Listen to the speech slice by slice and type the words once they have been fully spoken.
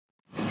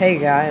Hey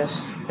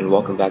guys, and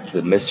welcome back to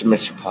the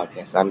Mr.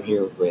 podcast. I'm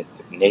here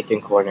with Nathan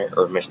Corner,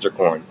 or Mr.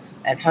 Corn.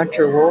 and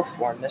Hunter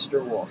Wolf, or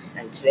Mr. Wolf,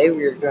 and today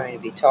we are going to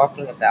be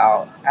talking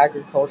about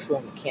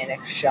agricultural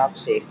mechanics shop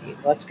safety.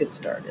 Let's get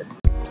started.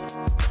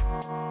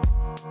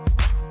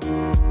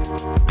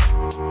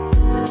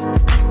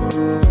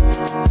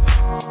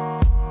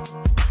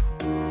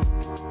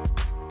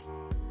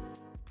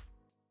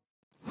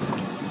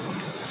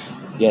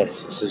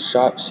 Yes, so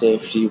shop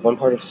safety, one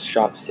part of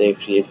shop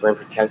safety is wearing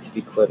protective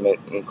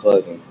equipment and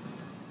clothing.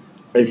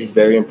 This is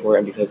very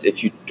important because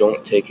if you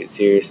don't take it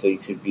seriously, you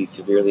could be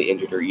severely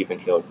injured or even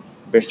killed.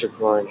 Mr.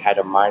 Corn had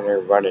a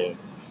minor run-in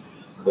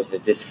with a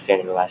disc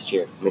sander last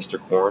year. Mr.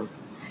 Corn?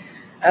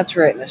 That's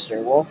right,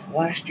 Mr. Wolf.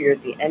 Last year,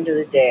 at the end of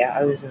the day,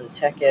 I was in the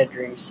tech ed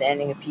room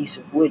sanding a piece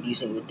of wood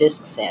using the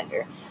disc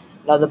sander.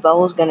 Now, the bell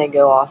was going to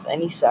go off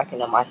any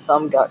second, and my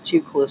thumb got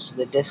too close to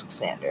the disc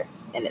sander,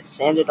 and it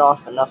sanded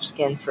off enough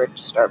skin for it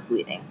to start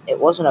bleeding. It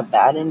wasn't a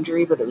bad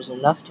injury, but it was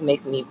enough to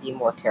make me be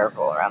more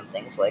careful around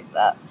things like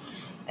that.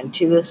 And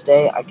to this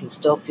day, I can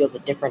still feel the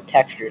different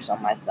textures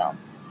on my thumb.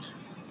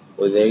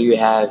 Well, there you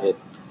have it.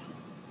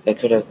 That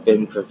could have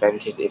been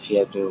prevented if you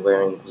had been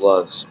wearing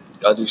gloves.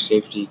 Other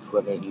safety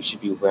equipment you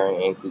should be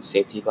wearing include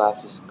safety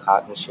glasses,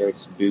 cotton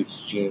shirts,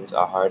 boots, jeans,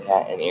 a hard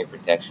hat, and ear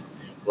protection.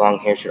 Long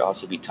hair should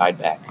also be tied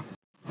back.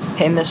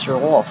 Hey, Mr.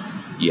 Wolf.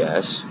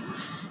 Yes.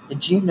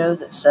 Did you know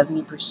that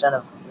 70%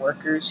 of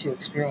workers who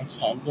experience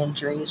hand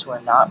injuries were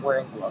not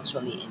wearing gloves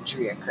when the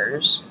injury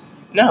occurs?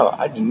 No,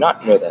 I did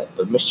not know that,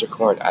 but Mr.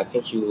 Corn, I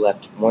think you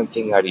left one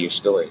thing out of your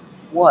story.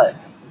 What?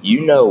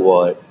 You know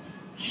what?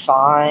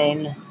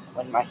 Fine.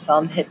 When my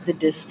thumb hit the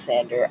disc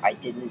sander, I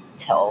didn't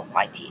tell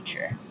my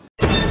teacher.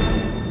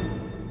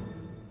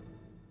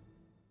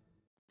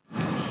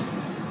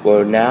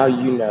 Well, now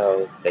you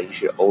know that you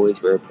should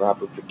always wear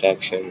proper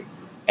protection.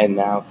 And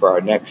now for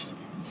our next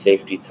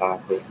safety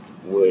topic,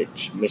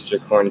 which Mr.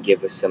 Corn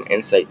gave us some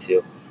insight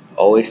to.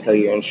 Always tell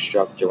your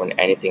instructor when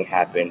anything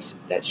happens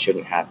that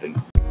shouldn't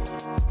happen.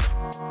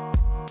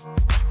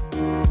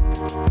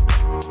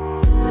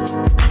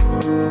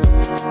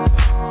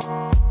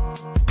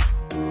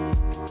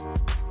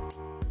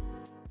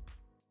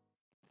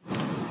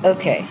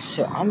 Okay,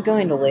 so I'm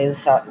going to lay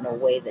this out in a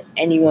way that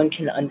anyone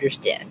can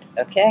understand,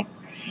 okay?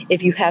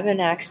 If you have an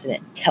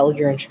accident, tell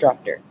your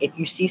instructor. If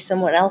you see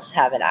someone else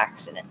have an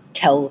accident,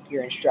 tell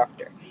your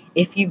instructor.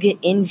 If you get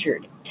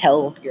injured,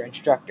 tell your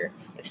instructor.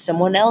 If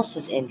someone else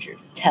is injured,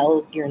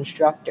 tell your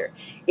instructor.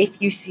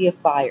 If you see a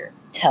fire,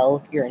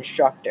 tell your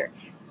instructor.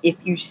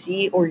 If you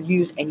see or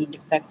use any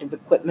defective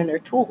equipment or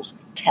tools,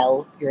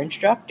 tell your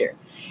instructor.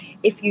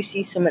 If you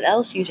see someone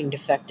else using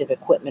defective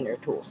equipment or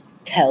tools,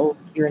 tell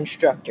your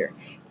instructor.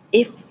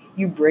 If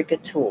you break a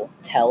tool,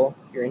 tell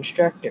your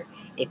instructor.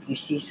 If you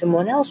see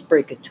someone else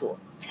break a tool,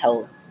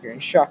 tell your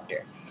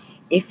instructor.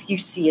 If you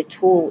see a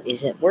tool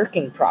isn't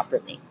working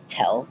properly,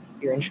 tell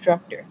your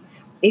instructor.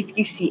 If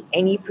you see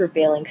any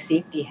prevailing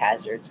safety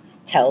hazards,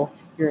 tell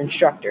your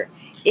instructor.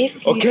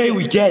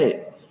 We get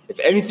it. If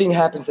anything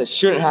happens that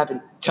shouldn't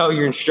happen, tell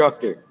your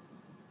instructor.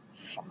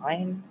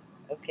 Fine,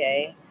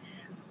 okay.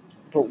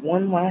 But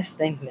one last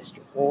thing, Mr.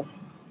 Wolf.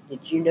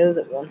 Did you know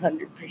that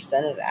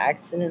 100% of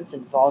accidents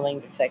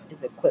involving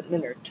defective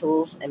equipment or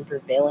tools and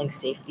prevailing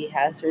safety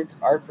hazards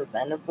are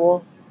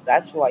preventable?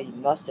 That's why you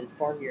must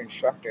inform your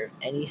instructor of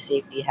any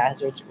safety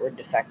hazards or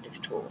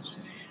defective tools.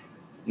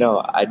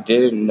 No, I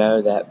didn't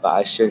know that, but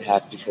I should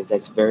have because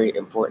that's very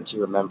important to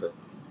remember.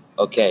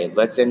 Okay,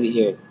 let's end it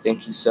here.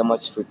 Thank you so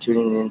much for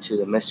tuning in to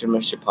the Mr.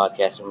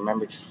 podcast, and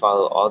remember to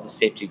follow all the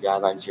safety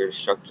guidelines your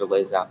instructor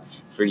lays out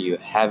for you.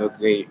 Have a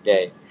great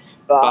day.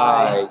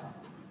 Bye.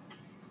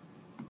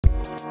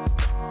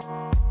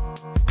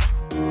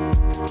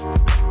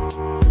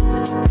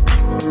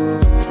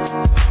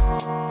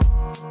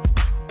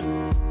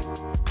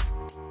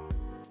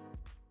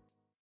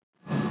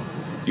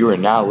 You are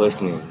now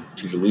listening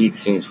to the lead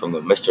scenes from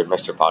the Mr.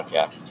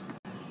 podcast.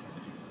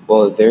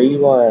 Well, there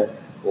you are.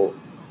 Well,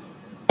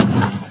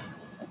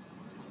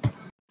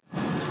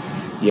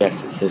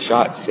 yes, so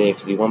shop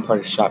safety. One part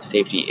of shop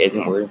safety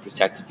isn't wearing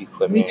protective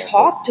equipment. We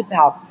talked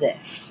about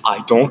this.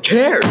 I don't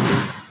care.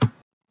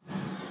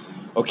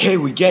 Okay,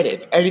 we get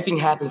it. If anything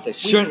happens that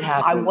shouldn't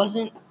happen. I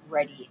wasn't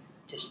ready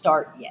to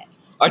start yet.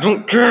 I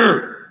don't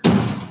care.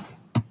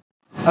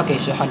 Okay,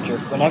 so Hunter,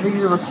 whenever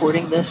you're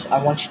recording this,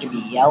 I want you to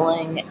be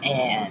yelling,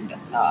 and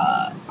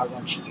I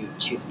want you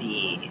to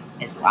be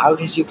as loud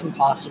as you can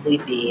possibly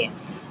be,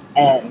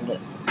 and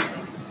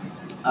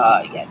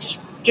yeah,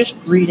 just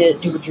read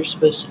it, do what you're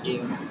supposed to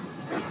do.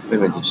 Wait a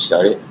minute, did you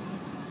start it?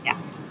 Yeah.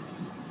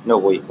 No,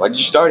 wait, why did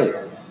you start it?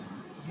 You're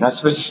not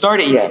supposed to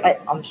start it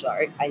yet. I'm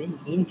sorry, I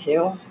didn't mean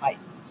to.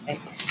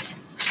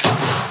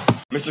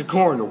 Mr.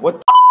 Corn, what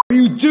the are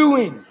you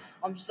doing?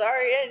 I'm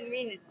sorry, I didn't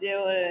mean to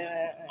do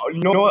it. Oh, you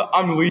know what?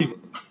 I'm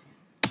leaving.